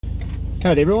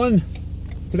Howdy everyone,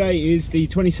 today is the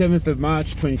 27th of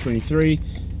March 2023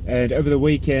 and over the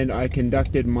weekend I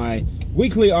conducted my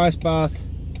weekly ice bath.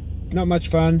 Not much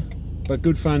fun, but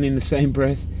good fun in the same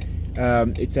breath.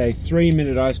 It's a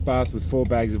 3-minute ice bath with 4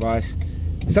 bags of ice.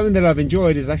 Something that I've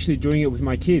enjoyed is actually doing it with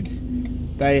my kids.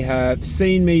 They have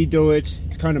seen me do it.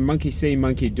 It's kind of monkey see,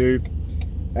 monkey do,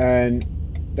 and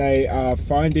they are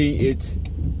finding it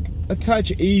a touch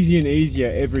easier and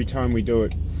easier every time we do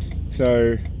it.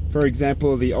 So for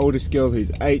example, the oldest girl,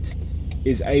 who's 8,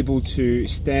 is able to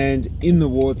stand in the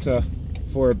water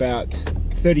for about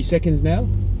 30 seconds now,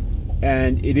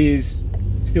 and it is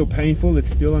still painful, it's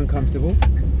still uncomfortable,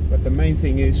 but the main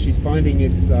thing is she's finding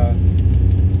it's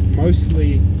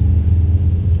mostly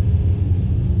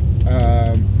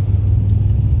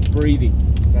breathing.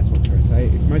 That's what I'm trying to say.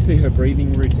 It's mostly her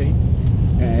breathing routine,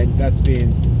 and that's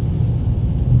been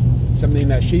something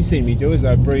that she's seen me do as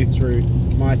I breathe through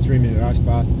my 3-minute ice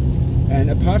bath. And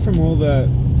apart from all the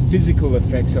physical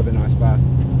effects of an ice bath,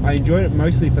 I enjoyed it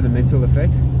mostly for the mental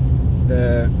effects.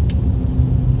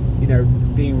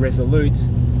 Being resolute,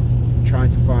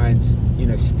 trying to find,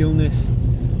 stillness,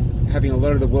 having a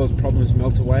lot of the world's problems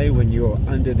melt away when you're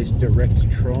under this direct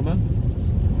trauma,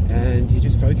 and you're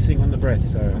just focusing on the breath.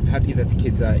 So I'm happy that the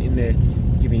kids are in there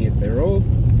giving it their all,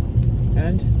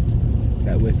 and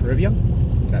that we're forever young.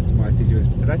 That's my physio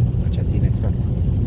for today. I'll chat to you next time.